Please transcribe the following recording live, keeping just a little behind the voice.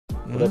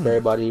What up,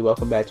 everybody?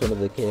 Welcome back to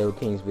another KO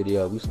Kings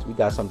video. We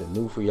got something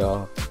new for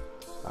y'all.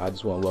 I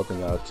just want to welcome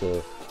y'all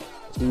to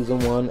season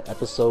 1,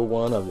 episode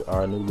 1 of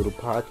our new little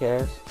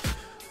podcast.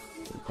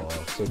 We're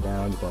gonna sit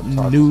down. We're gonna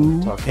talk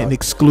new talk and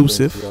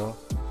exclusive.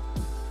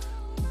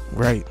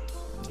 Right.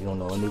 You don't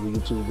know any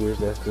YouTubers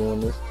that's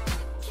doing this.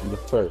 We the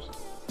first.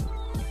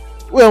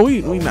 Well, we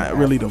not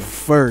really the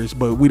first,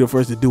 but we the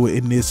first to do it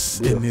in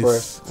this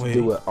way.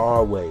 Do it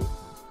our way.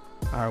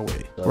 Our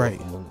way, so right?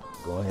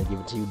 Go ahead and give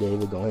it to you,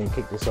 David. Go ahead and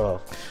kick this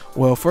off.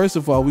 Well, first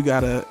of all, we're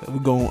gonna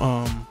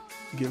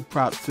give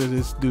props to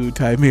this dude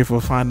type here for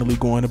finally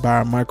going to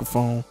buy a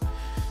microphone.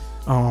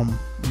 Let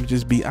me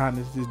just be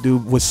honest, this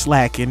dude was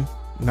slacking.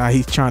 Now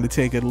he's trying to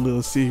take it a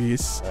little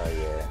serious. Oh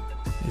yeah.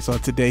 And so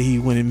today he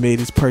went and made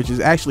his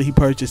purchase. Actually, he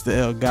purchased the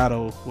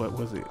Elgato. What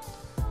was it?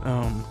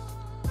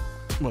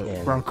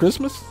 Around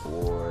Christmas?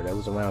 Or that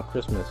was around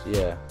Christmas,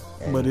 yeah.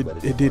 But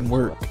it didn't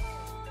work.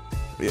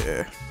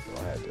 Yeah.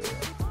 So I had to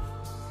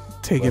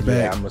take it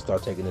back. Yeah, I'm gonna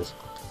start taking this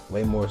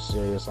way more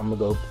serious. I'm gonna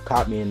go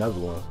cop me another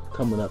one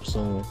coming up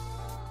soon.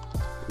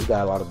 We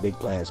got a lot of big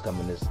plans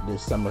coming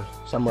this summer.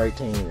 Summer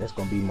 18. That's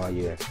gonna be my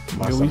year.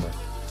 My summer.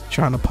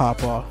 Trying to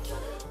pop off.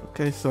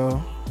 Okay,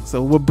 so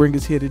what brings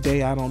us here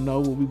today? I don't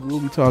know.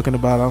 What we talking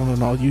about? I don't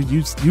know.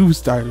 You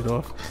started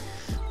off.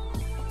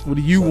 What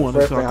do you want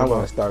to talk about? The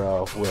first thing I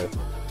want to start off with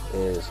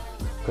is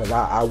because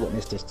I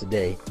witnessed this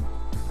today.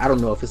 I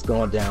don't know if it's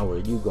going down where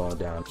you going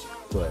down,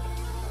 but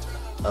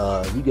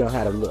you gonna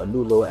have a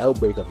new little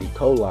outbreak of E.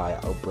 coli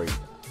outbreak.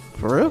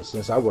 For real?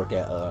 Since I work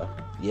at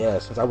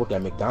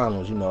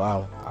McDonald's, you know,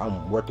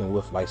 I'm working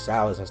with like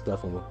salads and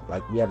stuff, and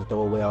like we had to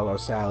throw away all our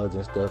salads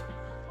and stuff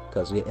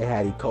because it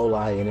had E.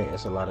 coli in it.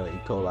 It's a lot of E.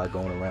 coli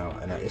going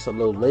around, and it's a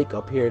little lake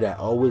up here that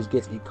always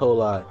gets E.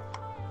 coli,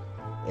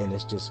 and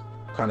it's just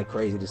kind of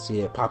crazy to see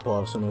it pop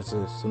off as soon as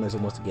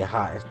it wants to get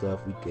hot and stuff.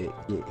 We get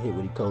hit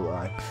with E.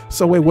 coli.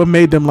 So wait, what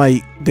made them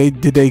like?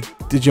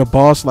 Did your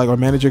boss like or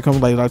manager come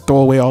like throw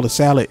away all the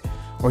salad,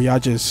 or y'all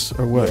just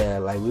or what? Yeah,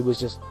 like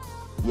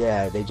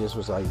they just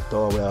was like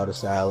throw away all the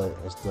salad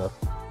and stuff.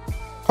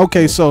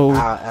 Okay, so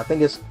I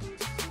think it's.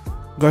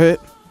 Go ahead.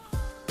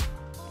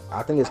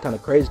 I think it's kind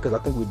of crazy because I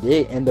think we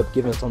did end up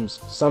giving some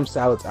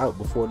salads out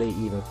before they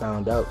even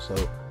found out. So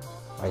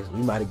like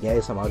we might have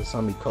gave some E.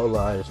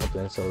 coli or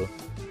something. So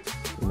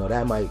you know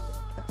that might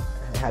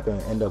happen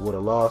and end up with a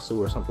lawsuit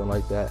or something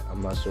like that.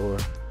 I'm not sure.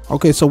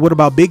 Okay, so what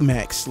about Big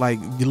Macs? Like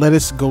the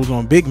lettuce goes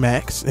on Big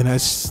Macs, and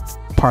that's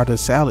part of the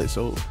salad.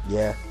 So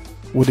yeah,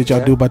 what did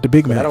y'all do about the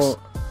Big Macs?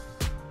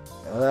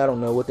 I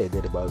don't know what they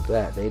did about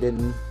that. They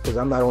didn't, because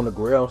I'm not on the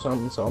grill or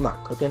something, so I'm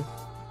not cooking.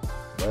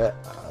 But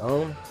I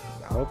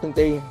don't think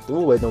they threw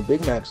away no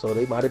Big Macs, so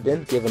they might have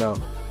been giving out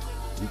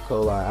E.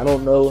 coli. I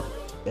don't know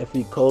if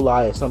E.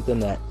 coli is something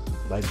that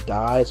like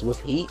dies with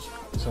heat.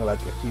 So like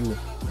if you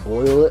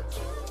boil it,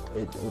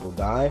 it'll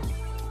die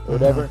or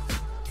whatever.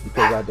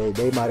 Because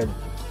they might have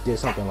did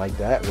something like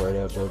that where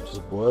they'll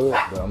just boil it,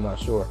 but I'm not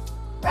sure.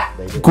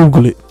 They didn't.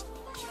 Google it.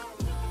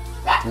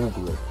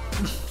 Google it.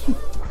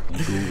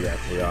 Google that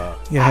for y'all.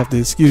 You have to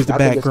excuse the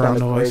background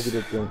noise.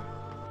 I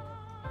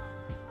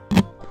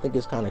think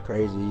it's kind of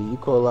crazy. E.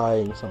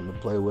 coli ain't something to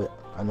play with.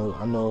 I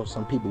know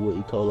some people with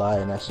E.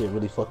 coli and that shit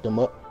really fucked them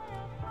up.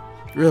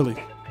 Really?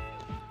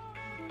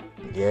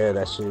 Yeah,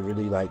 that shit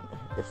really like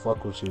it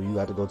fuck with you. You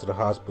got to go to the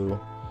hospital.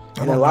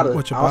 And a lot of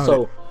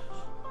also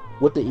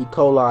with the E.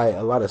 coli,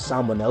 a lot of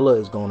salmonella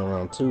is going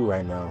around too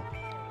right now.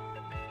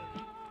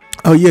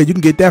 Oh yeah, you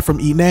can get that from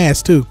eating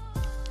ass too.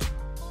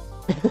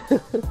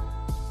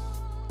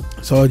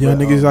 So y'all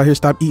niggas out here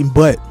stop eating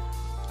butt.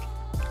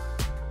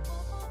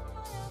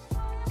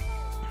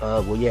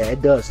 Well yeah,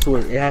 it does too.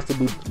 It has to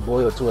be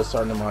boiled to a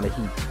certain amount of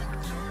heat.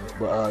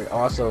 But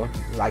also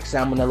like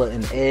salmonella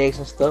in eggs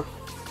and stuff.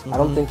 I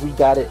don't think we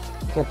got it.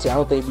 I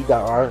don't think we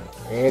got our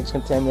eggs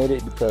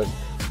contaminated because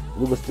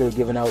we were still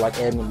giving out like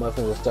egg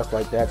muffins and stuff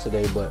like that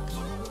today. But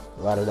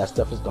a lot of that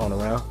stuff is going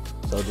around.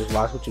 So just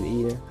watch what you're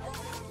eating.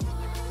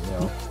 You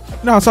know.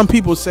 No, some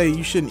people say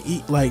you shouldn't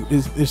eat like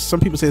there's some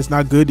people say it's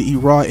not good to eat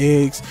raw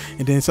eggs,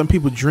 and then some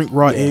people drink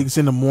raw eggs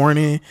in the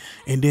morning,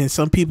 and then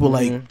some people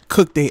like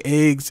cook their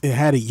eggs and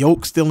had a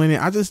yolk still in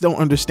it. I just don't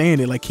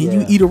understand it. Like, can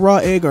you eat a raw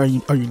egg, or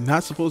are you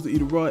not supposed to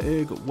eat a raw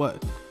egg, or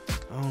what?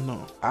 I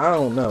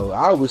don't know.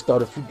 I always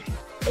thought if you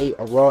ate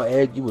a raw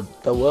egg, you would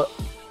throw up.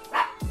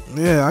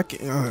 Yeah, I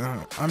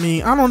can't. I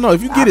mean, I don't know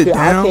if you get it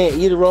down. I can't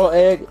eat a raw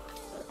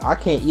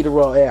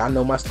egg. I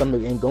know my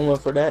stomach ain't going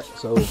for that,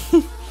 so.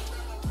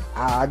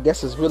 I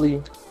guess it's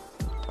really,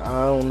 I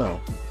don't know.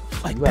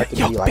 Like you have that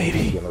to be like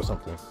baby vegan or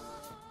something.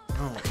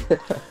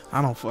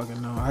 I don't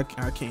fucking know. I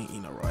can't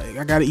eat no raw egg.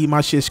 I gotta eat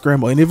my shit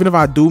scrambled. And even if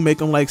I do make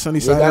them like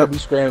sunny side gotta up, be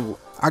scrambled.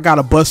 I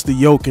gotta bust the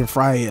yolk and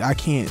fry it. I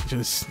can't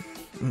just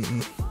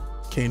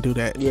can't do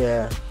that.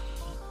 Yeah,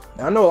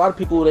 I know a lot of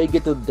people they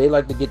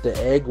like to get the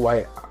egg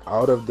white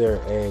out of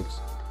their eggs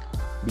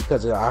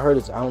because I heard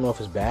I don't know if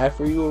it's bad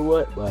for you or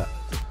what, but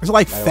it's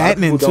like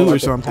fattening too or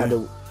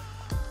something.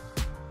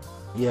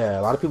 Yeah,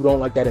 a lot of people don't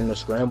like that in the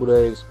scrambled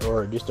eggs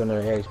or just in their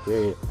eggs,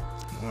 period.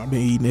 I've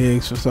been eating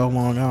eggs for so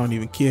long, I don't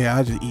even care.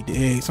 I just eat the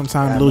egg.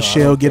 Sometimes Yeah, a little no,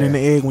 shell get in the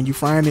egg when you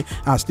find it.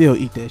 I still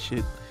eat that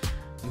shit.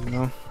 You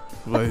know,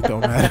 but it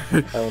don't matter.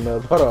 I don't know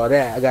about all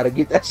that. I gotta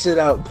get that shit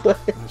out.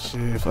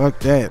 Shit, fuck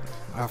that.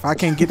 If I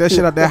can't get that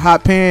shit out that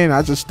hot pan,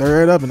 I just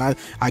stir it up and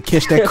I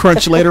catch that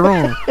crunch later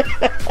on.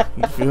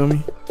 You feel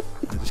me?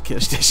 I just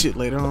catch that shit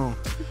later on.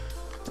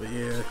 But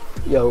yeah.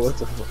 Yo, what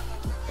the fuck?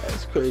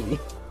 That's crazy.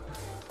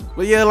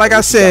 But yeah, like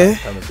I said,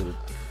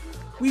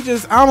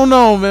 I don't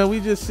know, man. We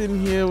just sitting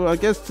here. Well, I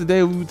guess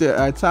today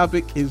our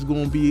topic is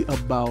going to be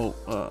about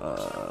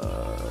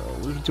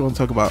what you want to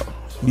talk about?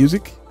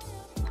 Music?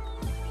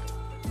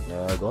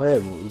 Go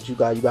ahead. What you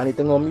got? You got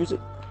anything on music?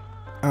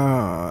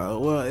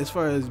 Well, as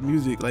far as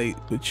music, like,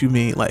 what you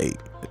mean, like,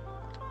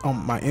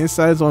 my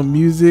insights on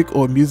music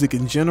or music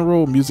in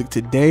general, music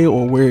today,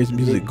 or where is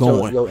music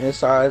going? Your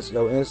insights.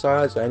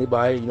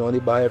 Anybody,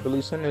 anybody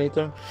releasing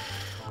anything?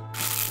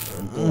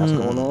 Anything that's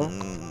going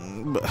on?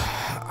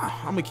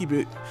 I'm gonna keep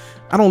it.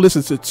 I don't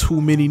listen to too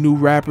many new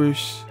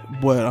rappers,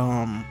 but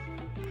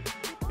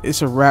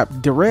it's a rap.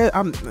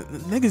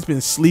 Niggas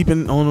been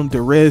sleeping on him.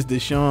 Derez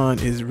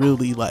Deshawn is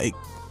really like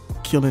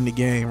killing the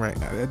game right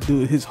now. That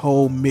dude, his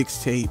whole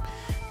mixtape,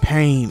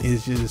 Pain,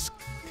 is just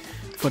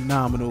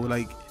phenomenal.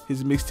 Like,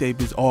 his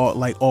mixtape is all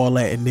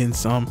that and then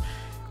some.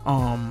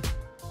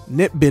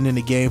 Nip been in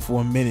the game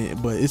for a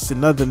minute, but it's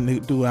another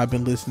dude I've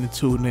been listening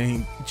to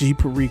named G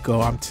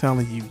Perico. I'm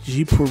telling you,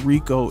 G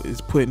Perico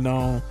is putting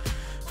on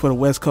for the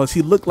West Coast.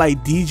 He looked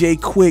like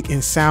DJ Quick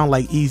and sound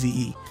like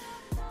Eazy-E,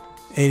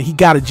 and he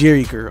got a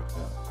Jerry curl.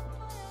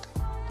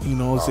 You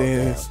know what I'm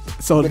saying? Man.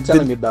 So you've been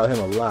telling me about him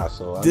a lot.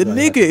 So the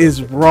nigga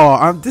is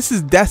raw.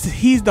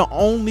 He's the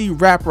only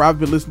rapper I've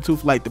been listening to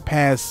for like the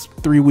past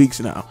 3 weeks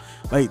now.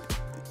 Like,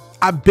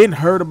 I've been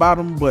heard about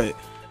him, but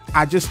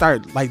I just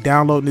started like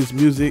downloading his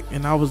music,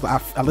 and I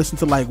listened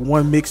to like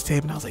one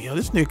mixtape, and I was like, yo,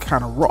 this nigga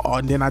kind of raw.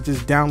 And then I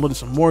just downloaded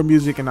some more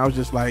music, and I was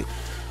just like,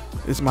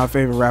 this is my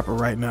favorite rapper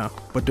right now.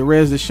 But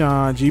Derez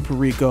Deshawn, G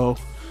Perico,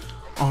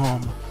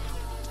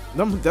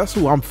 that's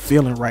who I'm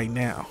feeling right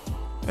now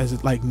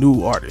as like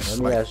new artists.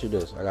 Let me ask you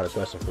this. I got a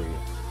question for you.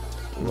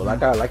 Well,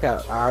 like I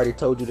already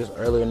told you this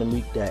earlier in the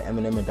week that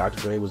Eminem and Dr.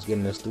 Dre was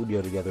getting in the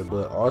studio together,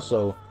 but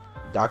also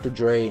Dr.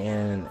 Dre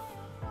and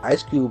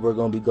Ice Cube are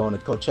gonna be going to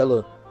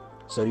Coachella.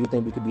 So do you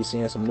think we could be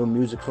seeing some new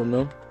music from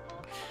them?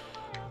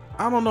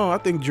 I don't know. I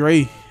think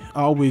Dre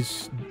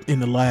always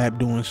in the lab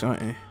doing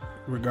something,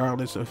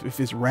 regardless of if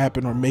it's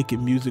rapping or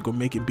making music or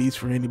making beats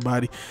for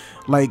anybody.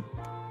 Like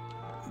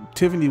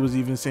Tiffany was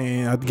even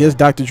saying, I guess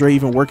Dr. Dre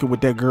even want to work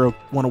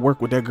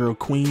with that girl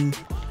Queen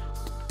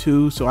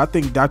too. So I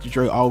think Dr.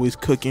 Dre always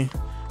cooking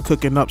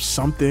up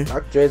something.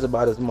 Dr. Dre's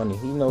about his money.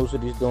 He knows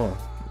what he's doing.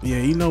 Yeah,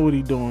 he know what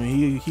he's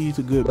doing. He's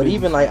a good. But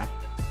even like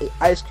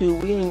Ice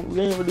Cube, we ain't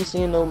really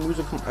seeing no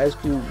music from Ice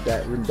Cube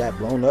that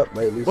blown up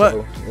lately. But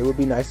so it would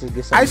be nice to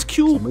get some. Ice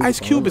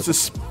Cube is a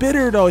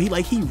spitter though.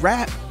 He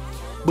rap,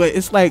 but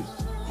it's like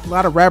a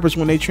lot of rappers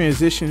when they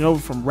transition over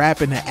from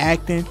rapping to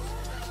acting,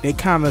 they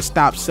kind of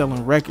stop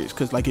selling records.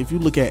 Because like if you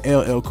look at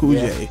LL Cool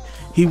J,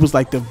 he was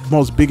like the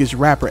most biggest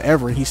rapper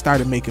ever, and he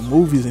started making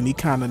movies, and he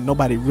kind of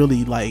nobody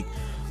really like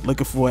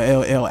looking for a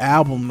LL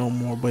album no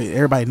more. But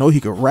everybody know he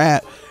could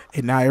rap.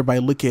 And now everybody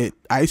look at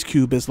Ice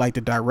Cube as like the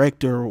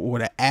director or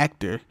the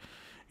actor.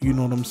 You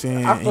know what I'm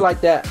saying? I feel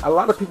like that a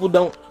lot of people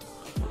don't,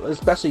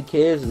 especially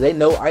kids. They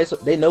know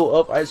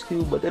of Ice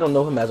Cube, but they don't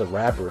know him as a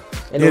rapper.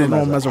 They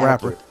know him as a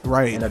rapper,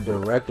 right? And a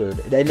director.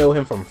 They know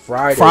him from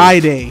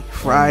Friday.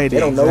 They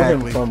don't know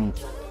him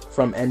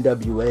from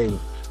NWA,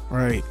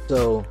 right?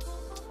 So,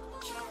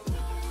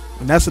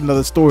 and that's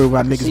another story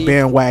about niggas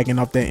bandwagon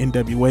off that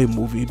NWA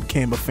movie. He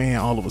became a fan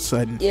all of a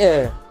sudden.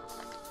 Yeah.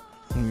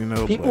 You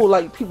know, people.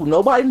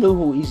 Nobody knew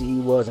who Eazy-E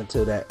was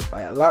until that.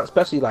 Like a lot,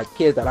 especially like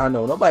kids that I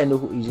know. Nobody knew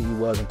who Eazy-E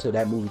was until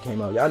that movie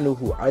came out. Y'all knew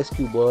who Ice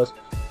Cube was.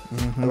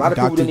 A lot of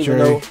people didn't even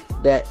know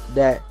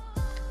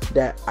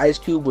that Ice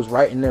Cube was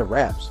writing their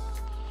raps.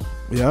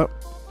 Yep,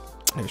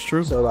 it's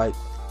true. So like,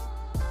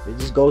 it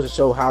just goes to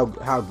show how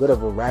good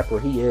of a rapper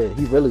he is.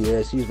 He really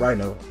is. He's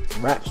writing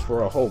raps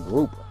for a whole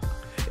group.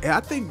 And I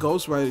think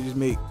ghostwriters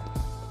make.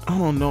 I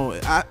don't know.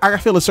 I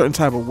feel a certain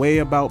type of way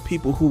about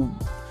people who.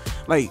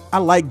 Like, I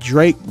like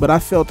Drake, but I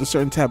felt a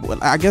certain type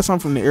of. I guess I'm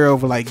from the era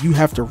of like you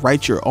have to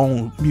write your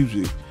own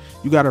music.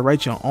 You got to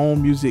write your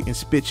own music and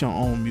spit your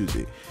own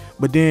music.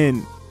 But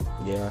then,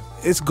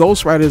 it's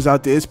ghostwriters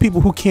out there. It's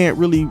people who can't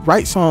really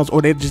write songs,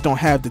 or they just don't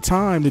have the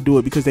time to do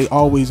it because they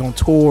always on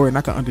tour. And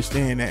I can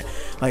understand that.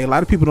 Like a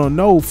lot of people don't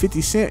know, 50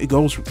 Cent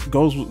was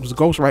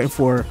ghostwriting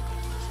for.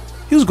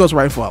 He was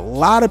ghostwriting for a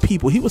lot of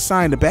people. He was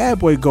signed to Bad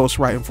Boy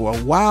ghostwriting for a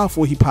while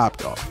before he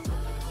popped off.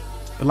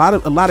 A lot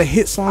of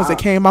hit songs that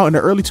came out in the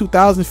early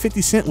 2000s,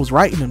 50 Cent was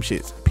writing them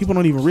shits. People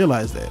don't even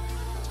realize that.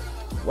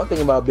 One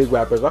thing about big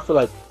rappers, I feel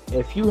like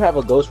if you have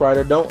a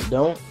ghostwriter,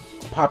 don't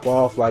pop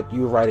off like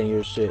you're writing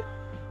your shit.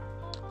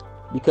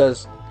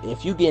 Because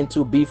if you get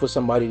into beef with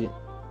somebody,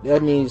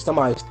 that means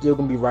somebody's still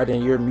gonna be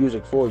writing your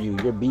music for you,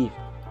 your beef.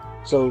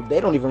 So they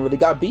don't even really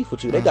got beef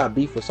with you. They got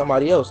beef with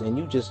somebody else, and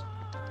you just,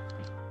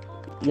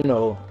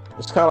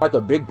 it's kind of like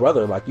a big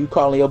brother. Like you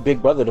calling your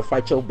big brother to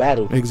fight your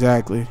battle.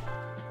 Exactly.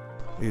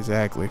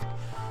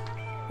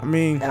 I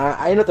mean, and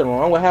I ain't nothing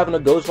wrong with having a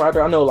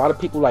ghostwriter. I know a lot of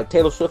people, like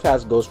Taylor Swift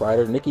has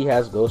ghostwriters, Nicki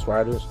has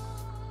ghostwriters,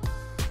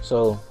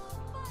 so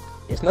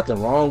it's nothing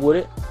wrong with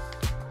it.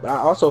 But I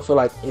also feel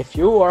like if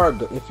you're a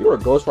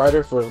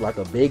ghostwriter for like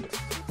a big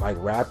like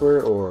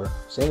rapper or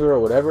singer or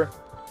whatever,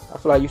 I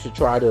feel like you should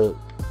try to,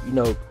 you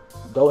know,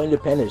 go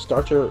independent.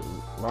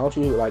 Why don't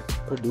you like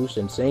produce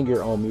and sing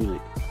your own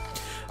music?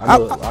 I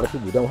know a lot of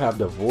people don't have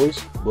the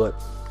voice, but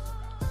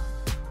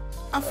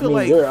I feel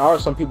like there are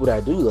some people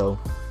that do though.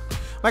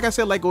 Like I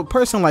said, like a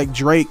person like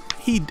Drake,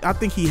 I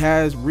think he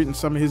has written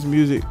some of his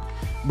music,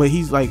 but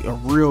he's like a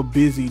real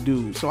busy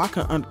dude. So I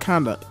can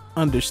kind of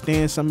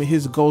understand some of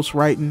his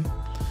ghostwriting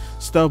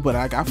stuff, but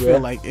I feel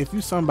like if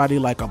you somebody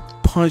like a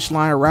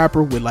punchline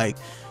rapper with like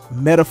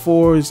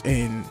metaphors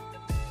and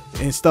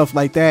stuff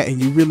like that, and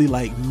you really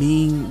like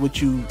mean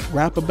what you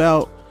rap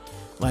about,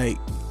 like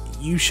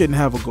you shouldn't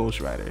have a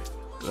ghostwriter.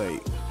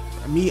 Like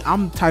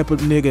I'm the type of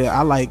nigga,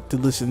 I like to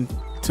listen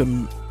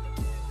to.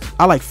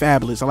 I like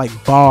Fabulous, I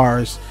like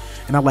bars,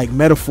 and I like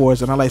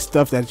metaphors, and I like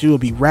stuff that you'll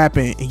be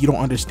rapping and you don't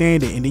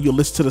understand it, and then you'll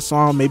listen to the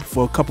song maybe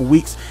for a couple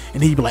weeks,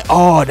 and then you'll be like,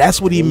 oh, that's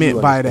what he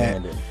meant by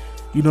that.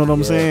 You know what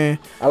I'm saying?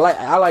 I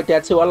like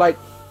that too. I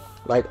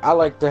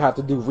like to have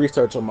to do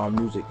research on my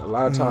music a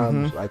lot of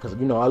times, like, cause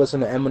you know I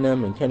listen to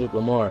Eminem and Kendrick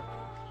Lamar,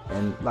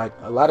 and like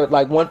a lot of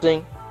like one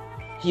thing,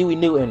 Huey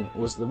Newton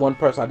was the one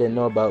person I didn't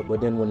know about,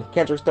 but then when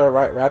Kendrick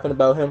started rapping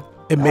about him,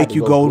 it make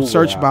you go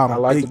search about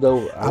him.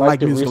 I like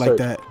music like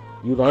that.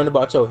 You learn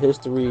about your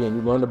history, and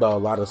you learn about a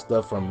lot of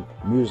stuff from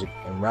music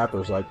and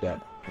rappers like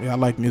that. Yeah, I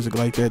like music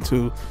like that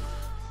too.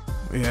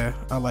 Yeah,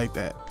 I like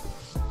that.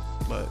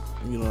 But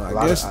you know,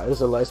 I guess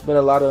it's been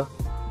a lot of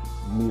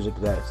music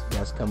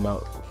that's come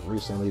out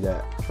recently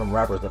that from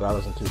rappers that I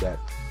listen to that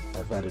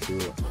I've had to do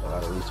a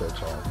lot of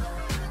research on.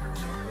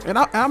 And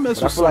I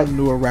mess with some like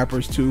newer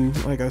rappers too,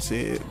 like I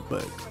said.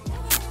 But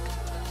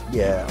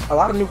yeah, a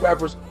lot of new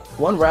rappers.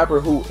 One rapper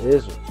who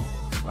is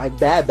like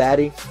Bad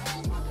Baddie.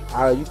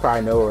 You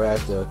probably know her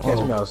as the Catch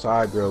Me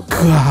Outside girl.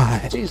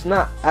 God. She's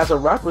not, as a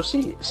rapper,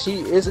 she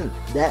isn't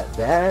that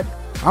bad.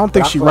 I don't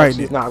think she's writing.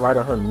 She's not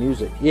writing her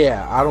music.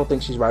 Yeah, I don't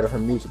think she's writing her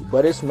music,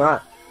 but it's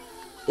not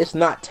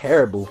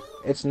terrible.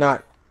 It's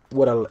not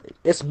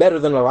it's better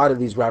than a lot of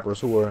these rappers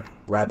who are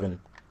rapping.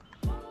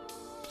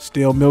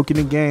 Still milking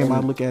the game. I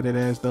look at it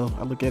as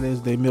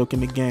they milking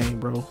the game,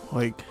 bro.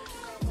 Like,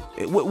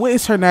 what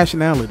is her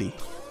nationality?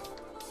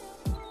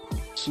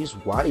 She's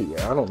white.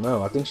 I don't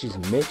know. I think she's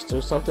mixed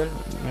or something.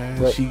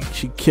 Man, but she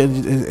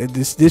killed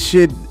this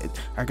shit.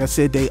 Like I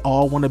said, they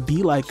all want to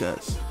be like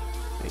us.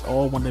 They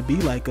all want to be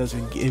like us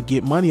and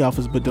get money off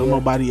us, but don't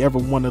nobody ever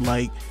want to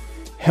like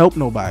help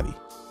nobody.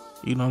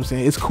 You know what I'm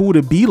saying? It's cool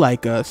to be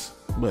like us,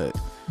 but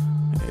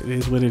it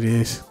is what it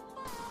is.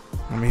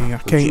 I mean, I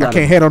can't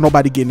head on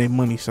nobody getting their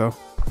money. So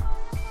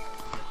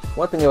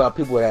one thing about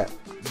people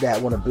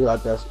that want to be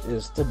like us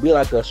is, to be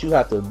like us, you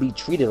have to be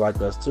treated like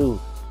us too.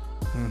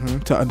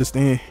 To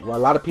understand. Well, a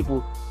lot of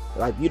people,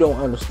 like, you don't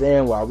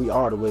understand why we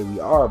are the way we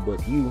are,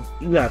 but you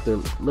have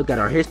to look at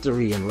our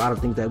history and a lot of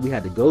things that we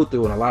had to go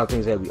through and a lot of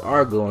things that we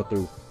are going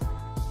through.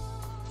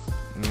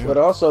 But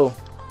also,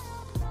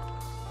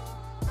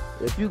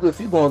 if you're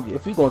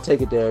gonna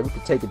take it there, we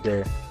can take it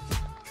there.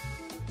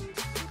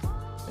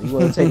 You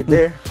want to take it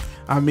there?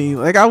 I mean,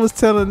 like I was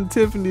telling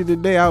Tiffany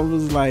today, I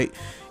was like,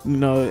 you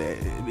know,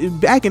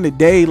 back in the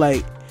day,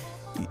 like,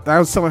 I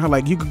was telling her,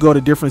 like, you could go to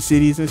different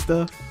cities and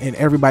stuff and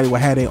everybody would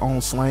have their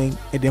own slang,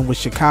 and then when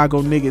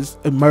Chicago niggas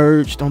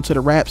emerged onto the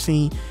rap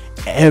scene,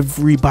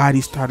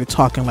 everybody started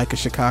talking like a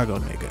Chicago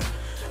nigga.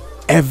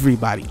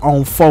 Everybody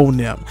on phone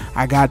them.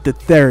 I got the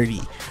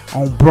 30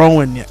 on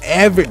bro and them.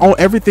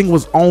 Everything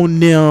was on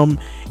them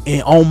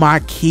and on my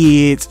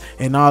kids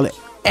and all that.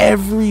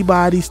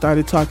 Everybody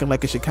started talking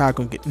like a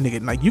Chicago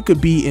nigga. Like, you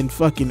could be in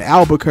fucking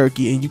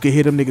Albuquerque and you could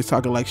hear them niggas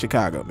talking like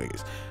Chicago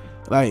niggas.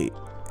 Like,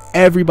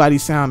 everybody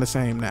sound the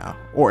same now,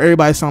 or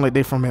everybody sound like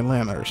they from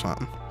Atlanta or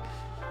something.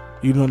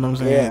 You know what I'm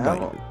saying? Yeah,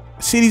 like,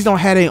 cities don't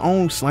have their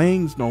own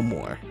slangs no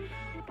more.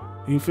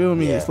 You feel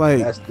me? Yeah, it's like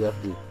that's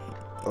definitely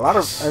a lot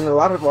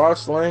of our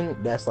slang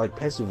that's like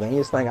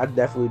Pennsylvania slang. I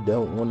definitely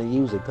don't want to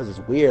use it because it's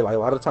weird. Like, a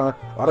lot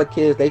of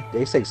kids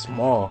they say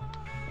small.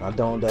 I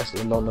don't know what that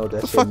shit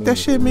means. Fuck that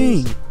shit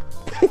mean?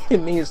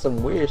 It means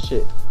some weird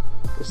shit.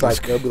 It's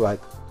like they'll be like,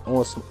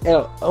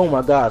 oh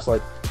my gosh,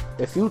 like,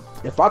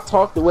 if I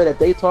talk the way that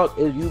they talk,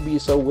 you'd be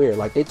so weird.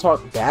 Like, they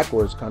talk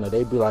backwards, kind of.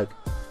 They'd be like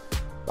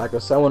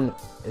if someone,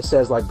 it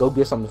says like, go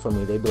get something for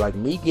me, they'd be like,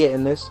 me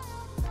getting this.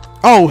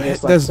 Oh,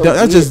 that's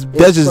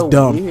just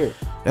dumb. Weird.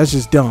 That's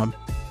just dumb.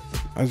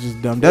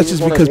 That's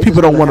just because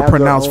people don't want to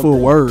pronounce full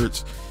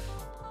words.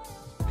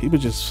 People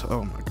just,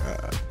 oh my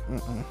god.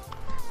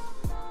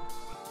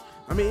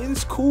 I mean,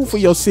 it's cool for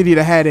your city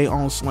to have their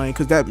own slang,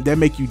 because that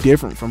make you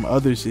different from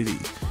other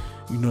cities.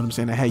 You know what I'm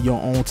saying? That had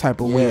your own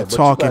type of way of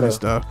talking and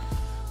stuff.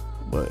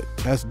 But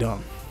that's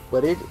dumb.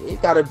 But it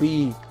gotta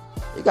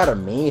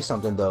mean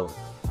something though.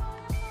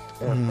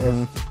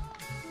 I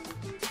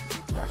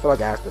feel like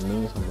it has to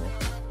mean something.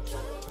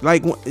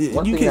 Like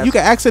you can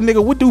ask a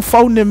nigga, what do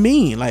phoning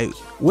mean? Like,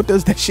 what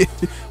does that shit?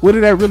 What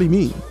did that really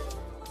mean?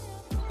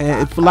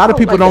 And if a lot of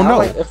people don't know.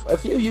 Like,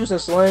 if you're using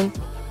slang,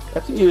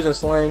 if you're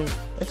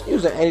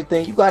using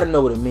anything, you gotta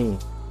know what it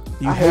means.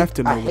 You have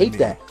to know. I hate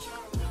that.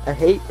 I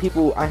hate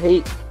people. I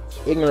hate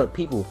ignorant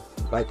people.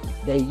 Like,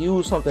 they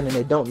use something and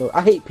they don't know.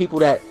 I hate people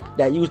that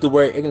use the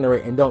word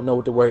ignorant and don't know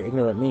what the word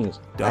ignorant means.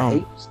 Dumb. I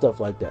hate stuff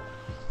like that.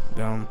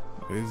 Dumb.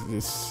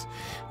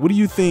 What do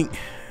you think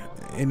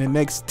in the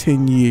next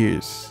 10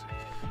 years?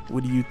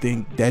 What do you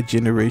think that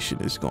generation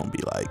is gonna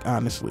be like?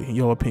 Honestly, in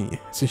your opinion,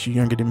 since you're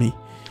younger than me.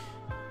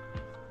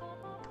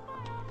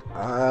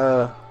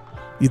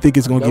 You think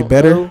it's gonna get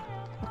better? Know.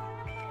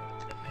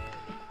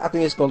 I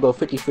think it's gonna go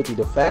 50-50.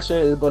 The fashion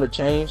is gonna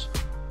change.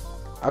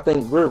 I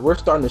think we're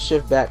starting to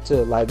shift back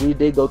to, like, we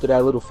did go through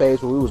that little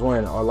phase where we was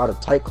wearing a lot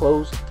of tight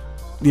clothes.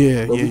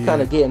 Yeah, but we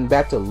kind of getting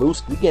back to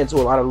loose. We get into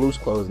a lot of loose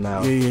clothes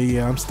now.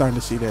 Yeah. I'm starting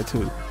to see that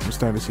too.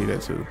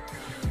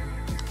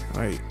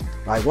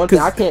 Like one thing,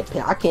 I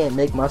can't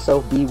make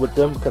myself be with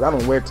them because I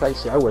don't wear tight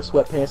shit. I wear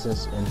sweatpants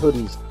and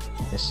hoodies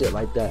and shit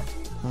like that.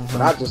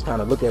 But I just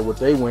kind of look at what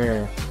they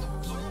wearing,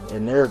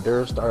 and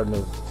they're starting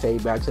to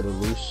fade back to the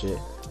loose shit.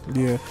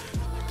 Yeah.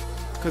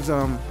 Cause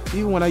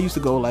even when I used to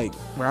go, like,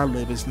 where I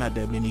live, it's not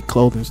that many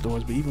clothing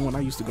stores, but even when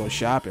I used to go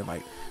shopping,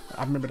 like,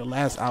 I remember the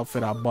last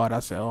outfit I bought, I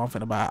said, oh, I'm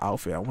finna buy an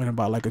outfit. I went and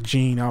bought like a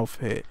jean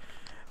outfit,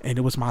 and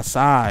it was my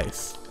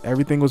size.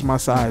 Everything was my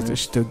size.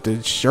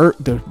 The shirt,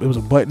 it was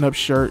a button-up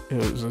shirt.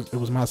 It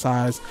was my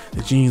size.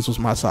 The jeans was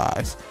my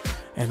size,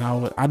 and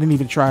I didn't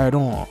even try it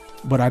on,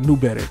 but I knew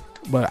better.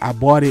 But I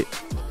bought it,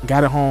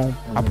 got it home,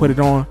 I put it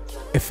on.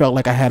 It felt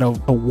like I had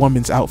a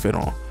woman's outfit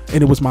on,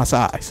 and it was my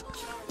size.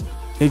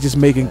 They just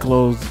making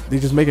clothes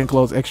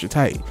extra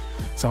tight.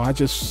 So I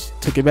just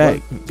took it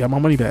back, got my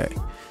money back.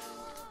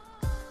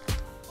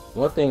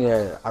 One thing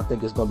that I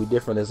think is gonna be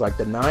different is, like,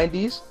 the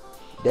 90s.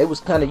 They was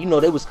kind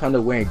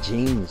of wearing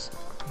jeans.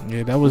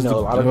 Yeah, that was a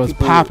lot of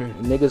people, popping.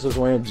 Niggas was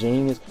wearing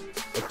jeans.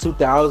 The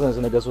 2000s,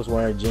 niggas was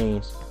wearing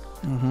jeans.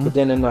 But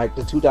then in, like,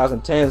 the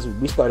 2010s,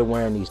 we started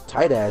wearing these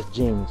tight ass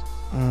jeans.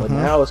 But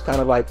now it's kind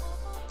of like,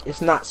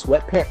 it's not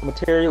sweatpant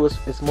material.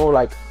 It's more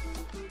like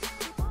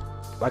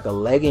a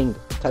legging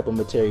type of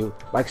material,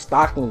 like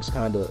stockings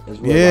kind of is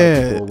what a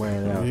lot of people are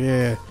wearing now.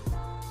 Yeah.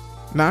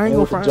 Nah, I ain't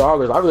gonna front. The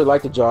joggers, I really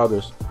like the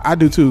joggers. I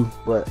do too,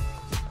 but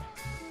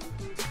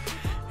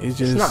it's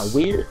not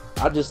weird.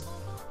 I just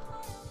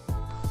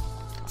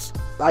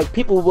like,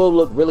 people will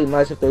look really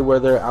nice if they wear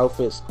their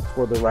outfits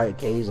for the right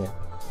occasion.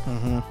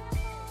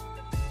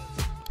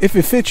 If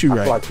it fits you right.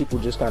 I feel like people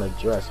just kind of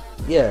dress,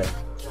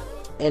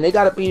 and they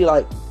gotta be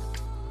like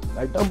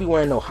don't be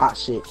wearing no hot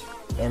shit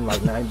and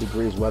like 90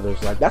 degrees weather.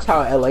 It's like, that's how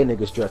LA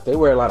niggas dress. They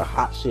wear a lot of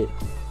hot shit.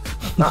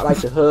 Not like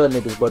the hood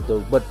niggas,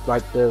 but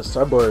like the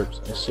suburbs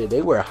and shit.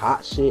 They wear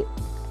hot shit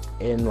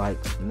in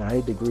like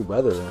 90-degree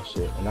weather and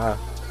shit. And I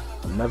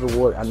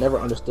never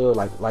understood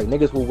like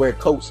niggas will wear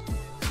coats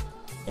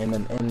in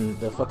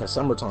the fucking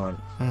summertime.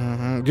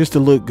 Just to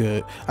look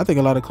good. I think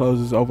a lot of clothes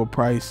is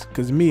overpriced.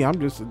 Cause me,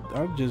 I'd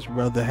just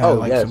rather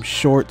have some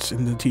shorts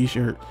and the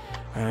t-shirt,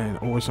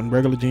 or some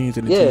regular jeans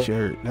and the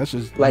t-shirt. That's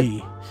just like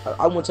me.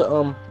 I went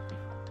to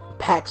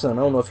PacSun. I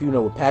don't know if you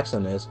know what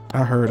PacSun is.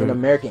 I heard of it.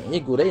 American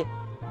Eagle. Them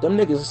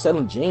niggas are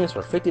selling jeans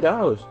for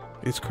 $50.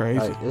 It's crazy.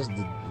 Like, it's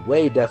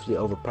way definitely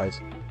overpriced.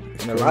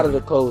 It's and crazy. A lot of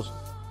the clothes,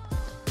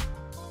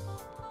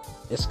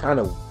 it's kind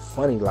of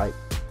funny, like.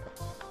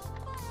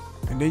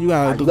 And then you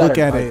gotta look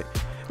at it,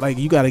 like,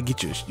 you gotta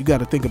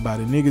think about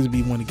it. Niggas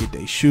be want to get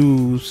their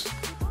shoes.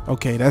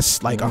 Okay,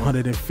 that's like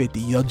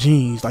 $150. Your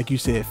jeans, like you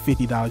said,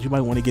 $50. You might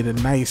want to get a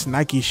nice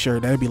Nike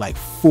shirt. That'd be like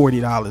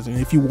 $40. And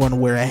if you want to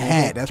wear a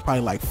hat, that's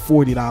probably like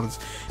 $40.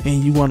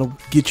 And you want to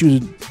get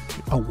you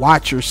a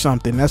watch or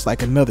something, that's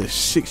like another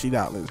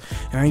 $60. And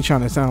I ain't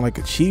trying to sound like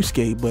a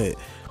cheapskate, but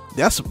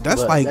that's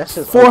like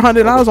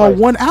 $400 on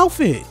one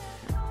outfit.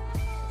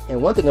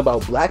 And one thing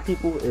about black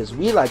people is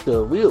we like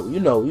you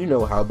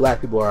know how black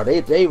people are.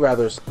 They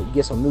rather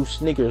get some new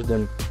sneakers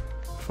than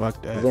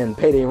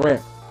pay their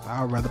rent.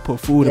 I'd rather put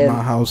food in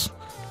my house.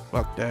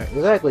 Fuck that.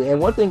 Exactly.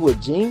 And one thing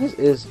with jeans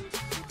is,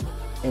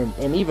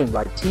 and even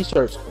like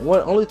t-shirts,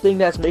 only thing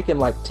that's making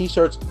like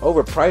t-shirts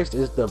overpriced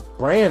is the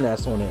brand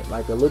that's on it.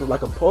 Like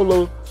a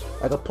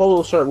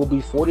polo shirt will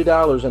be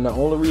 $40, and the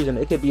only reason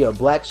it could be a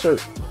black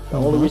shirt, the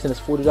only reason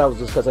it's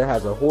 $40 is because it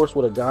has a horse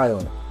with a guy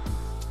on it.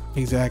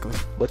 Exactly.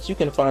 But you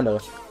can find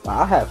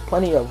I have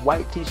plenty of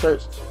white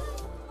t-shirts.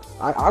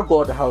 I'll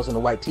go out the house in a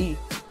white tee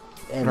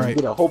and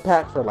get a whole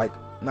pack for like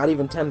not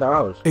even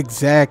 $10.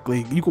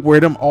 Exactly. You can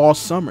wear them all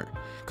summer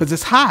because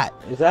it's hot.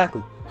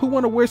 Exactly. Who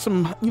want to wear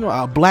some,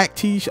 a black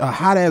t-shirt, a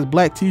hot ass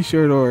black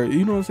t-shirt, or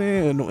you know what I'm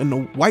saying, and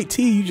the white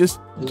tee? You just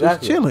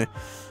chilling.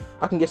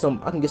 I can get some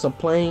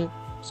plain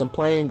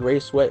gray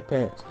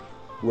sweatpants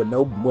with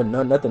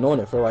nothing on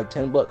it for like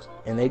 $10,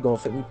 and they gonna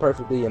fit me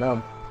perfectly.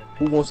 And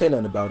who won't say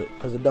nothing about it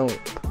because it don't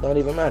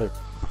even matter.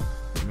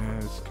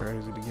 Man, it's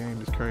crazy. The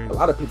game is crazy. A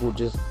lot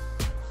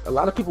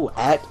of people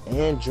act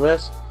and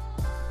dress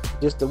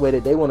just the way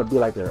that they want to be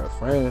like their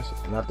friends,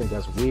 and I think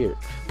that's weird.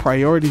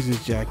 Priorities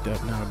is jacked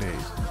up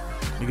nowadays.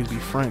 Niggas be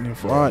fronting and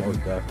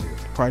frauding.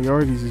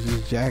 Priorities is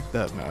just jacked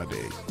up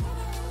nowadays.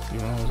 You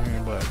know what I'm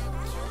saying? But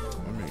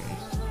I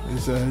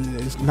mean,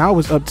 it's now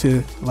it's up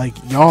to like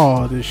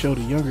y'all to show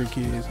the younger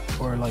kids,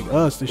 or like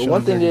us to show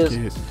the younger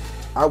kids.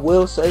 I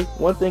will say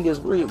one thing is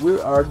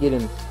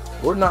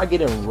we're not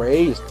getting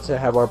raised to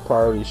have our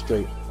priorities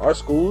straight. Our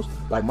schools,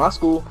 like my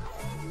school,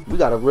 we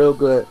got a real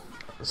good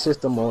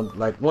system on,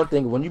 like, one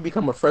thing, when you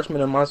become a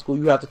freshman in my school,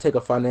 you have to take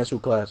a financial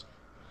class,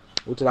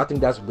 which I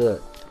think that's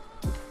good.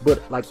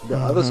 But like the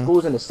other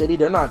schools in the city,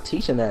 they're not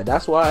teaching that.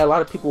 That's why a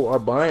lot of people are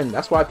buying.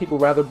 That's why people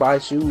rather buy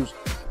shoes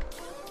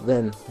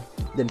than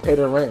pay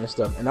their rent and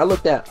stuff. And I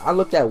looked at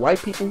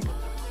white people,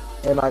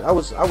 and like I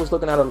was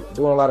looking at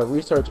doing a lot of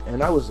research,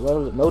 and I was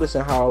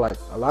noticing how like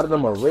a lot of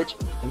them are rich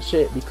and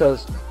shit,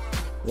 because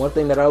one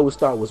thing that I always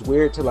thought was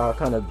weird till I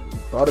kind of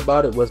thought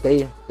about it was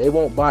they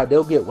won't buy.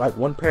 They'll get like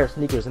one pair of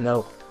sneakers and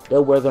they'll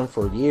wear them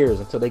for years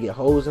until they get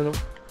holes in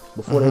them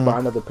before they buy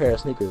another pair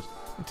of sneakers.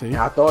 And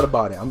I thought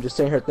about it. I'm just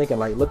sitting here thinking,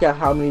 like, look at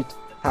how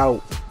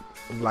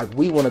like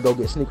we want to go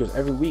get sneakers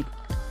every week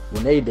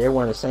when they're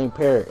wearing the same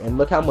pair, and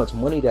look how much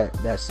money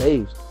that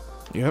saves.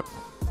 Yep.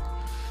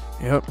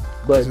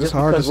 But just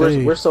because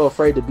we're so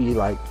afraid to be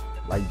like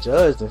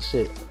judged and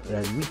shit,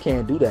 that we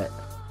can't do that.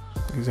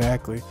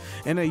 Exactly.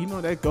 And you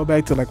know, that go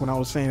back to like when I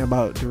was saying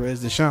about Derez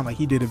Deshawn, like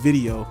he did a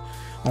video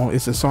on,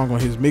 it's a song on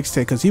his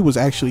mixtape, because he was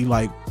actually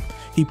like,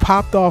 he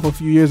popped off a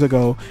few years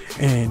ago,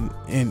 and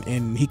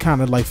he kind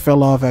of like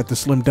fell off after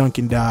Slim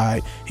Duncan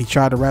died. He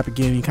tried to rap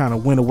again. He kind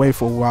of went away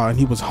for a while, and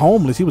he was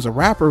homeless. He was a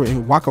rapper,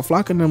 and Waka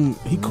Flocka and them,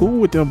 he cool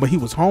with them, but he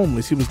was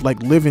homeless. He was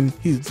like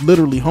he's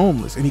literally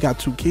homeless, and he got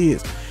 2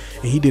 kids.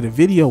 And he did a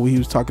video where he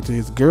was talking to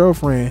his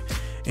girlfriend,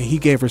 and he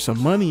gave her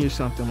some money or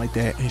something like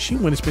that, and she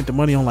went and spent the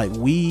money on like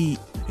weed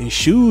and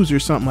shoes or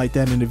something like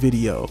that in the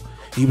video.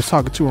 He was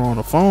talking to her on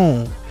the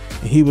phone,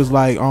 and he was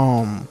like,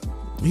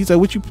 he's like,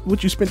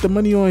 what you spent the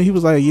money on? He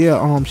was like,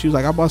 yeah, she was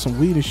like, I bought some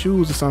weed and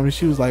shoes or something.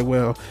 She was like,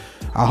 well,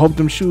 I hope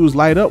them shoes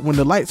light up when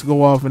the lights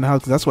go off in the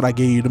house, because that's what I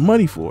gave you the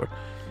money for.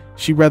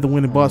 She rather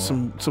went and bought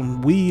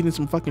some weed and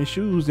some fucking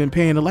shoes than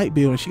paying the light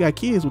bill, and she got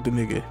kids with the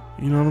nigga.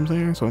 You know what I'm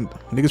saying? So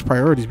niggas'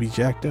 priorities be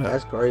jacked up.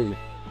 That's crazy.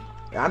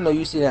 I know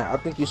you seen that. I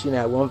think you seen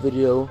that one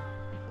video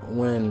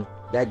when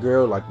that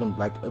girl, like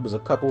it was a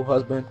couple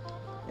husband,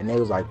 and they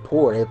was like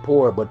poor,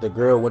 but the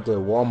girl went to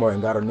Walmart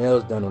and got her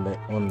nails done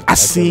on I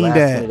seen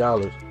that.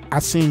 $20. I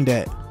seen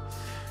that.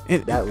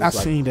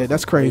 Seen that.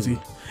 That's crazy.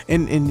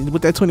 And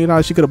with that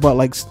 $20, she could have bought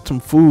like some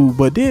food.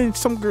 But then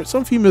some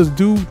females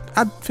do.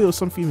 I feel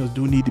some females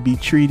do need to be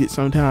treated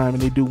sometime,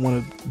 and they do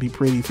want to be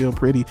pretty, feel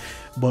pretty.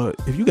 But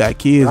if you got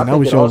kids and that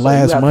was your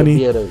last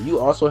money, you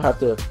also have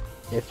to.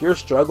 If you're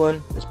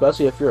struggling,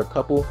 especially if you're a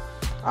couple,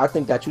 I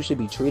think that you should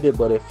be treated.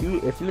 But if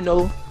you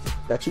know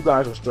that you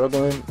guys are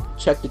struggling,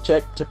 check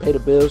to pay the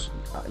bills,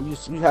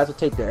 you have to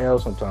take the L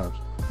sometimes.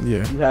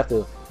 Yeah. You have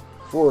to,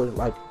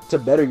 to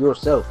better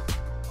yourself.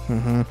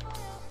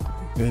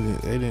 They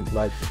didn't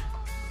like.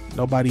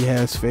 Nobody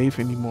has faith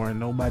anymore, and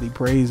nobody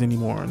prays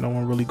anymore. No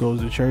one really goes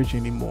to church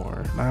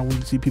anymore. Now when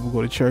you see people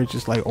go to church,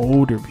 it's like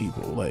older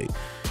people. Like,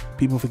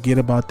 people forget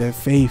about that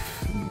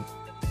faith, and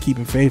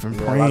keeping faith and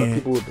praying. A lot of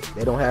people,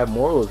 they don't have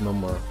morals no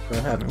more. They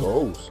don't have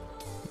goals.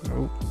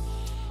 Nope.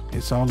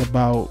 It's all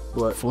about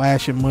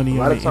flashing money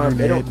on the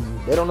internet.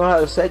 They don't know how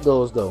to set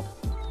goals though.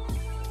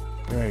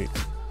 Right.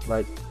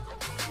 Like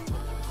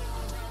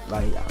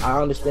I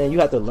understand you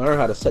have to learn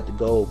how to set the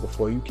goal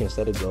before you can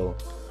set a goal.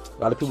 A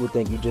lot of people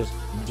think you just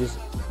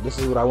this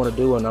is what I want to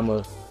do and I'm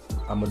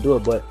gonna do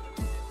it, but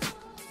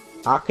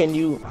how can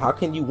you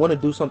want to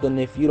do something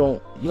if you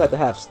have to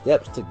have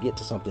steps to get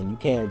to something. You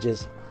can't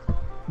just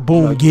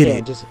boom, get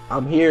it. Just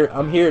I'm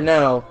here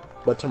now,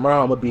 but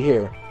tomorrow I'm gonna be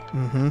here.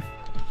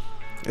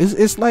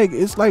 It's like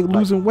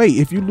losing weight.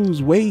 If you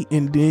lose weight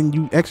and then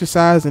you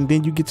exercise and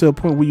then you get to a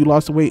point where you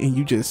lost the weight and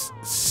you just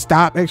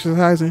stop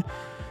exercising,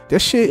 that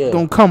shit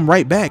gonna come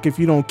right back if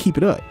you don't keep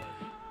it up.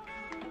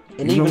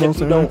 And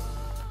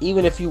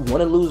even if you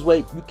want to lose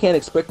weight, you can't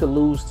expect to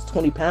lose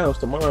 20 pounds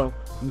tomorrow.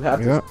 You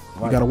have to.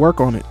 You gotta work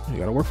on it. You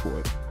gotta work for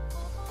it.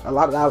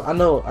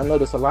 I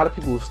notice a lot of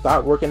people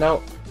start working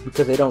out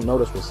because they don't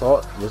notice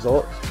results.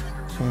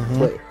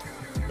 But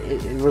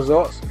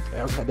results,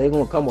 they're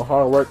gonna come with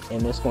hard work,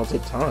 and it's gonna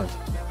take time.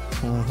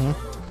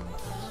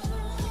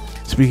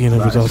 Speaking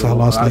of results, I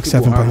lost like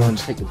 7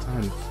 pounds. Take the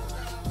time.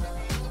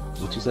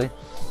 What you say?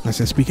 I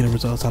said, speaking of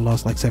results, I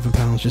lost like 7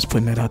 pounds. Just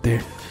putting that out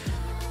there.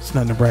 It's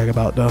nothing to brag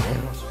about, though.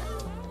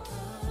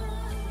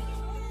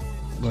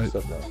 But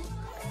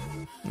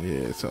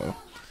yeah, so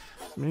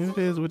I mean, it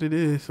is what it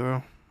is.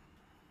 So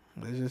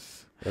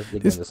let's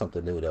dig into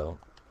something new, though.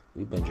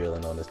 We've been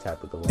drilling on this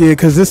topic a lot. Yeah,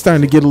 because it's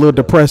starting to get a little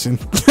depressing.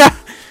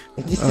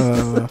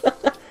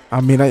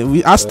 I mean,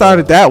 I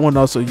started that one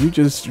though, so you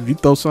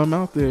throw something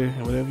out there,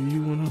 whatever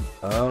you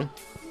wanna.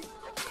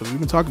 Because we've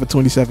been talking for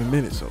 27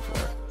 minutes so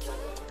far.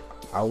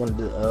 I wanted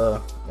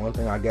to. One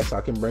thing I guess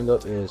I can bring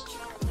up is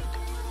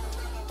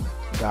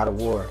God of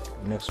War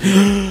next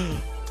week.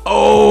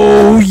 Oh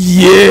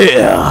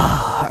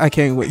yeah, I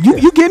can't wait.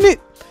 You getting it?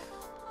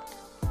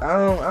 I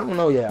don't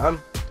know yet.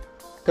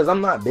 Cause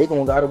I'm not big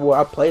on God of War.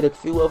 I played a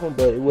few of them,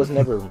 but it was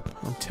never.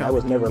 That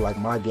was never like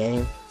my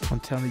game. I'm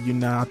telling you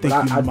now. I think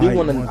I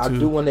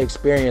do want to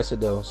experience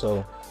it though.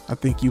 So I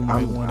think you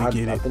might want to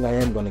get it. I think I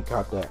am going to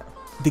cop that.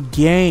 The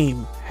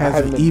game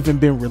hasn't even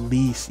been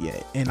released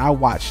yet, and I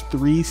watched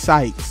 3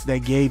 sites that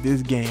gave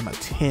this game a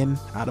 10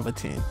 out of a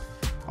 10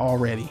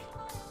 already.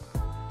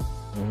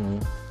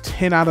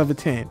 10 out of a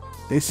 10.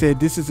 They said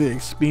this is an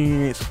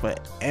experience for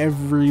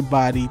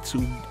everybody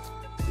to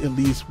at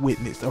least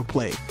witness or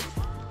play.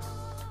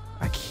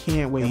 I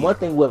can't wait. And one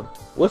thing with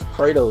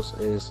Kratos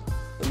is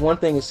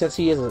since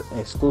he is an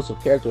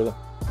exclusive character,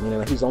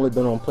 he's only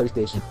been on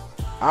PlayStation.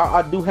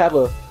 I do have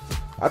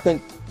I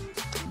think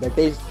that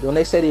when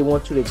they say they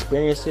want you to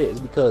experience it, is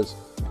because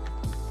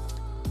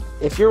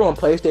if you're on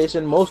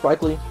PlayStation, most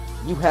likely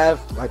you have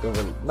like I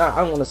don't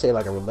want to say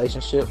like a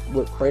relationship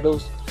with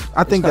Kratos.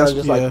 I think that's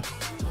just like,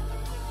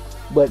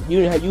 but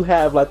you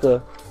have like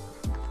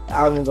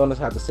I'm gonna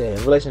have to say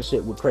a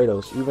relationship with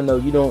Kratos, even though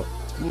you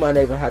might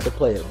not even have to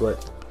play it.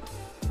 But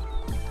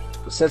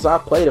since I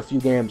played a few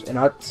games and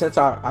I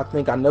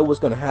think I know what's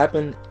gonna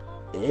happen,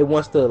 it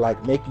wants to like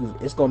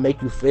it's gonna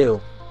make you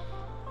feel.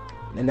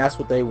 And that's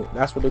what they're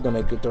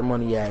gonna get their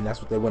money at, and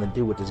that's what they want to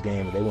do with this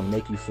game. They want to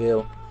make you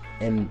feel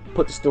and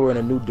put the story in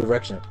a new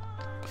direction.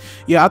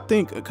 Yeah, I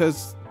think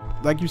because,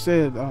 like you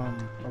said, a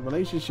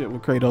relationship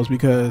with Kratos,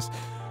 because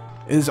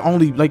it's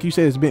only, like you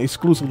said, it's been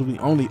exclusively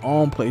only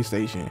on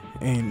PlayStation.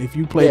 And if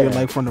you played it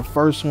like from the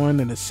first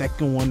one and the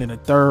second one and the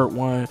third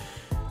one,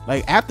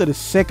 like after the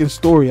second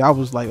story, I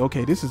was like,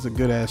 okay, this is a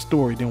good ass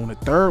story. Then when the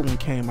third one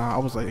came out, I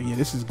was like, yeah,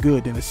 this is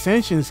good. Then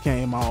Ascensions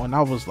came out, and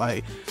I was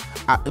like,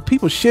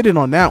 people shitted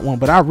on that one,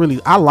 but I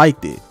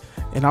liked it.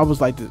 And I was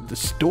like, the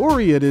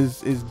story of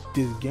this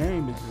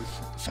game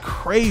is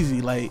crazy.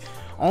 Like,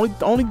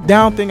 the only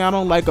down thing I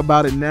don't like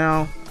about it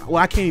now,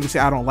 well, I can't even say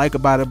I don't like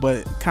about it,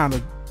 but kind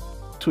of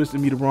twisted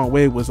me the wrong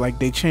way, was like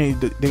they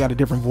got a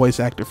different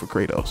voice actor for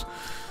Kratos.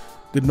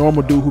 The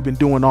normal dude who been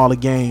doing all the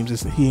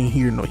games, he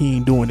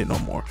ain't doing it no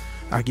more,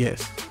 I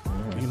guess.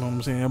 You know what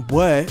I'm saying?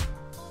 But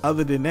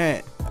other than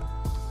that,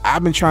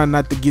 I've been trying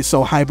not to get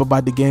so hype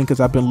about the game because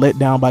I've been let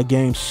down by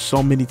games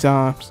so many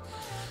times.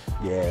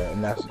 Yeah,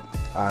 and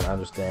I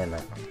understand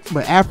that.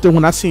 But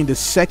when I seen the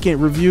second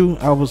review,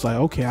 I was like,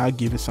 okay, I'll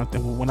give it something.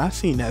 But when I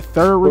seen that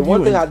third review,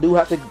 one thing I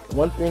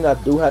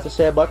do have to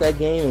say about that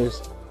game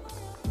is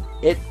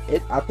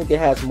I think it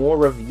has more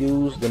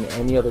reviews than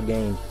any other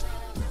game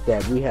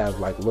that we have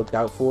like looked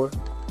out for,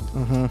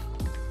 and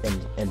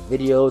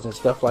videos and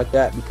stuff like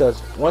that. Because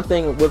one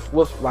thing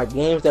with like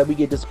games that we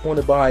get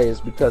disappointed by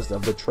is because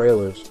of the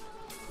trailers.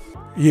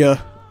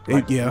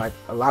 Like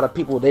a lot of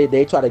people,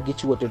 they try to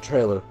get you with their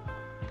trailer,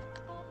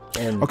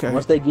 and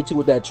once they get you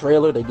with that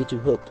trailer, they get you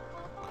hooked.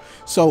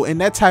 So in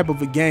that type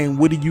of a game,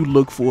 what do you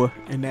look for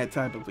in that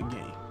type of a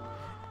game?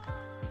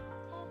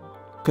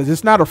 Because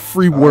it's not a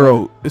free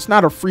world. It's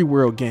not a free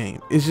world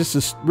game. It's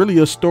just really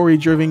a story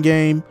driven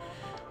game.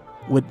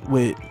 With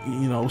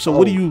so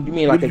what do you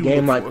mean, like a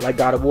game like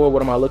God of War?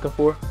 What am I looking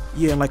for?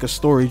 Yeah, like a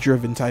story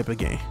driven type of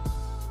game.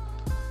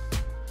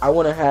 I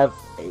want to have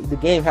the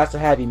game has to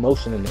have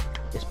emotion in it,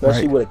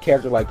 especially with a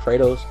character like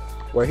Kratos,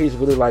 where he's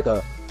really like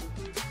a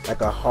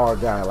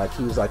hard guy, like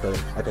he's like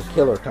a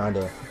killer kind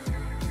of.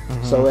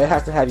 So it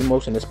has to have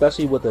emotion,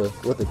 especially with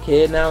the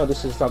kid. Now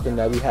this is something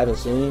that we haven't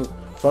seen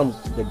from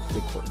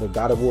the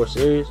God of War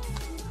series.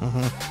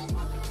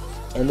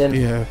 And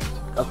then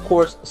of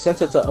course,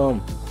 since it's a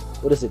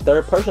what is it,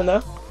 third person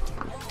now?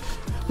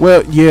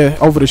 Well, yeah,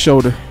 over the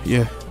shoulder,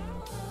 yeah.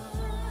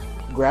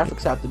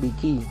 Graphics have to be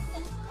key.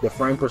 The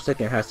frame per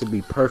second has to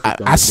be perfect.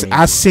 I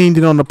seen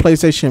it on the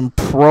PlayStation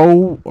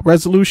Pro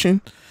resolution.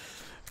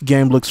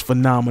 Game looks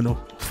phenomenal.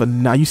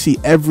 You see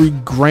every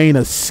grain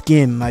of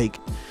skin. Like,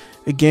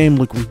 the game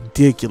look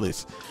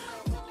ridiculous.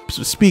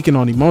 So speaking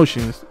on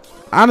emotions,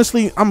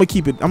 honestly, I'm gonna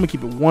keep it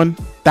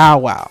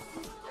 1,000 wow.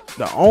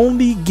 The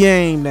only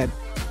game that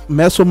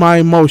messed with my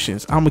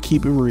emotions, I'm gonna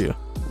keep it real,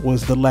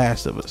 was The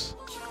Last of Us.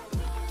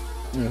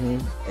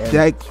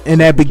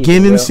 That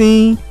beginning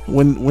scene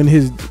when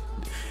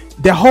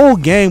the whole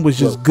game was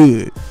just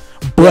good,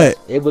 but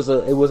it was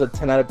a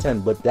 10 out of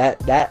 10. But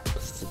that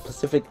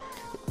specific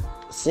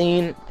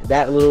scene,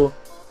 that little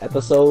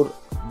episode,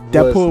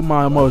 that pulled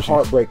my emotion,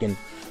 heartbreaking.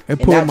 It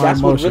pulled my emotion.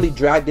 That's what really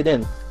dragged it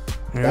in.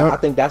 I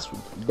think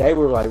they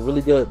were like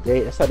really good.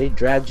 That's how they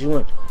dragged you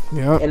in.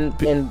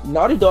 And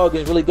Naughty Dog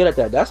is really good at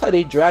that. That's how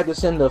they dragged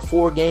us into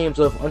 4 games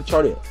of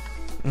Uncharted.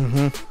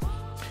 And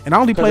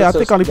I think I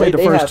only played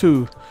the first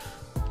 2.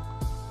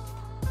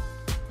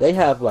 They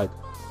have like,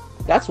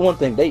 that's one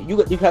thing. You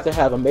have to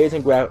have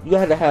amazing you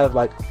have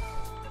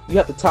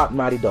to top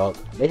Naughty Dog.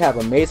 They have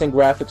amazing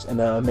graphics and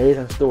an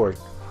amazing story.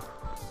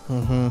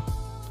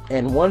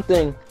 And one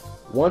thing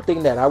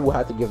that I will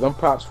have to give them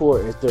props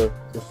for is the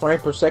frame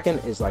per second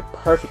is like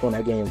perfect on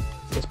that game.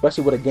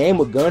 Especially with a game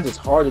with guns, it's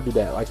hard to do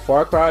that. Like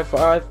Far Cry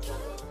 5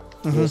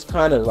 is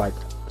kind of like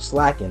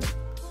slacking.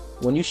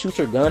 When you shoot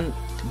your gun,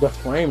 the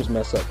frames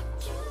mess up.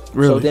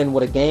 Really? So then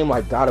with a game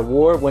like God of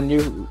War, when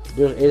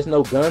there is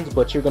no guns,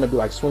 but you're gonna be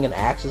like swinging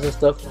axes and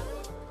stuff,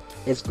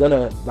 it's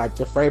gonna like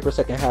the frame per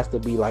second has to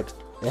be like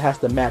it has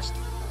to match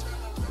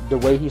the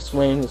way he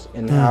swings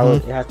and how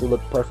it has to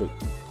look perfect.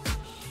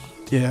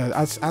 Yeah,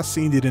 I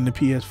seen it in the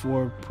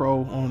PS4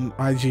 Pro on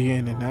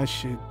IGN, and that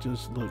shit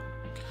just looked.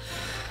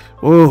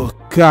 Oh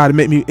God,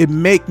 it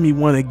make me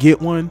want to get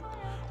one,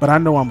 but I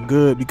know I'm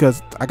good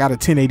because I got a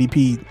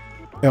 1080p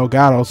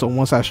Elgato, so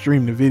once I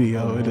stream the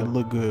video, it'll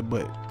look good.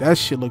 But that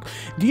shit look.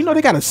 Do you know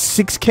they got a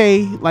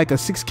 6K, like a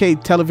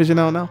 6K television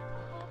out now?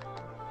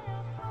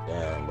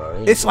 Damn,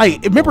 bro. It's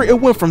like, remember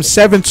it went from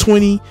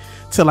 720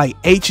 to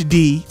like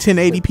HD,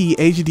 1080p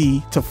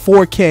HD to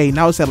 4K.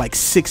 Now it's at like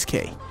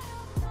 6K.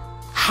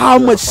 How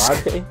much?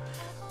 5K?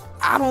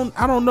 I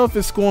don't know if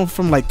it's going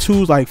from like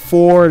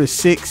 4 to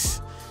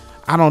 6.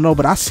 I don't know,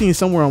 but I seen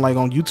somewhere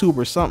on YouTube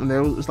or something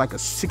there was like a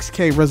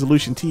 6K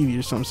resolution TV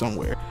or something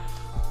somewhere.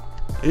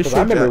 Because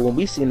I remember when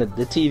we seen the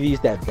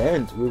TVs that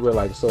bend, we were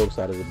like so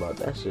excited about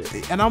that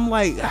shit. And I'm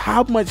like,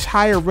 how much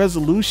higher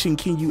resolution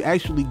can you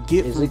actually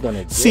get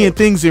from seeing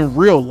things in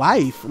real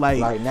life?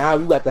 Like now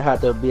you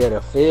have to be able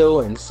to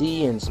feel and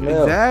see and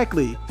smell.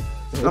 Exactly.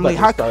 I'm like,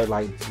 how start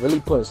like really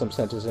putting some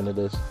sensors into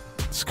this?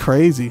 It's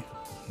crazy,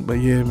 but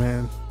yeah,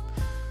 man.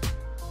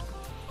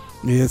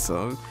 Yeah,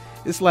 so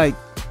it's like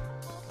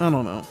I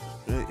don't know.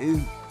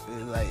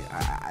 It's like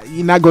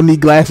you're not gonna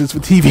need glasses for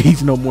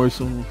TVs no more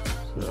soon.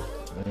 So.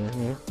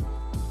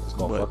 It's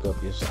gonna fuck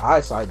up your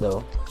eyesight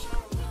though.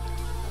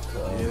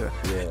 So,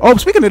 yeah. Oh,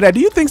 speaking of that, do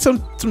you think some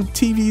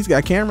TVs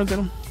got cameras in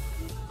them?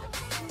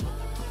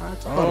 I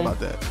thought about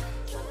that.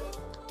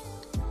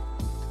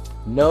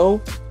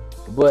 No,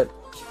 but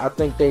I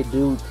think they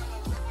do.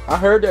 I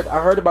heard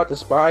about the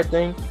spy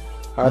thing.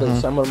 How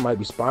that some of them might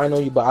be spying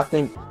on you, but I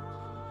think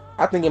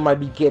it might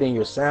be getting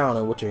your sound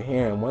and what you're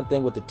hearing. One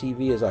thing with the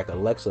TV is like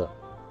Alexa.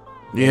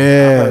 Yeah,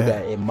 I heard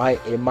that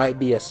it might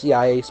be a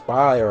CIA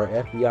spy or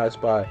an FBI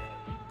spy,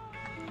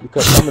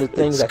 because some of the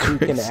things that you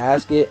can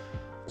ask it,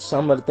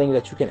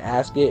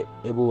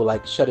 it will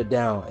like shut it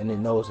down, and it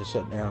knows to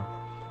shut down,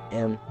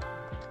 and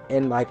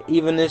like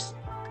even this,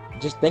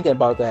 just thinking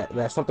about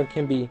that something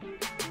can be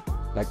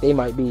like they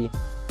might be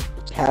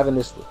having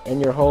this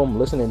in your home,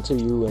 listening to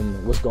you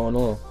and what's going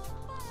on.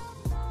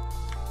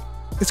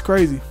 It's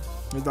crazy.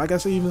 Like I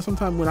said, even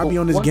sometimes when I be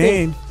on this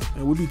game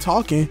and we'll be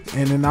talking,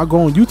 and then I'll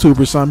go on YouTube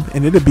or something,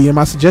 and it'll be in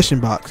my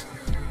suggestion box.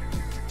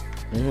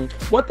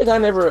 One thing I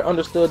never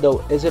understood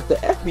though is if the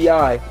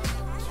FBI,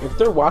 if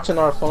they're watching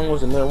our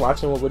phones and they're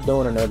watching what we're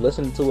doing and they're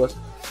listening to us,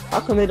 how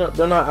come they're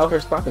not out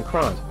here stopping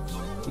crime?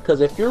 Because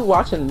if you're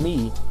watching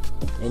me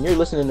and you're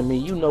listening to me,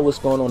 you know what's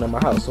going on in my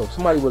house. So if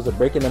somebody was to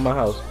break into my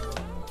house,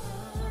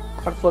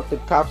 how the fuck the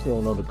cops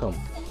don't know to come?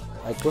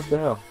 Like, what the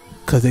hell?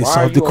 Because they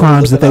solve the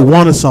crimes that they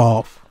want to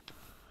solve.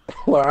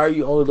 Why are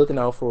you only looking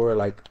out for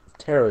like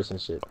terrorists and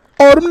shit?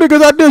 Oh, them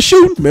niggas out there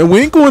shooting, man.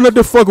 We ain't going out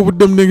there fucking with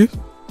them niggas.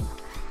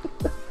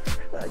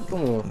 Like,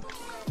 come on.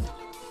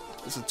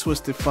 It's a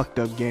twisted, fucked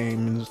up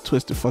game, and it's a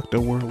twisted, fucked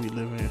up world we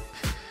live in.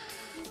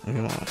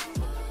 You know,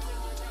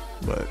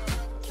 but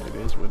it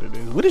is what it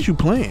is. What is you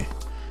playing?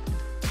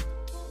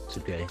 It's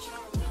okay.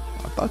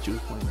 I thought you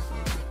was playing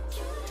something.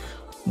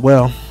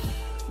 Well,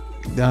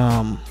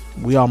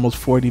 we almost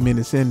 40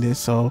 minutes in this,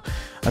 so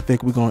I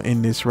think we're gonna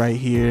end this right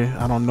here.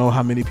 I don't know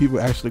how many people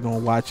are actually gonna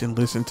watch and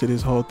listen to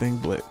this whole thing,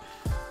 but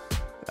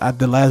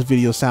the last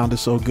video sounded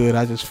so good.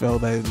 I just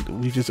felt that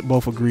we just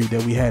both agreed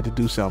that we had to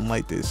do something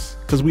like this,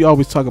 because we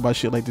always talk about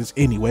shit like this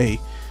anyway.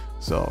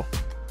 So,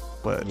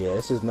 but yeah,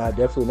 this is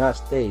definitely not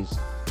staged.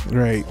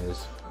 Right.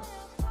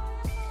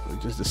 We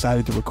just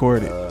decided to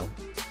record it.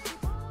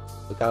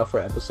 Look out for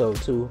episode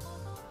 2.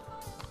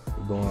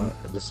 We're going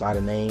to decide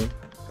a name,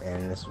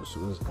 and this is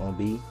what it's gonna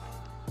be.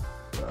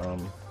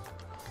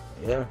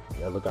 Yeah,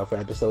 look out for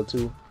episode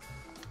 2.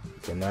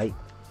 Good night,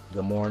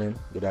 good morning,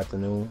 good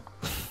afternoon,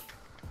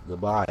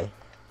 goodbye.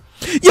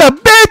 Yeah.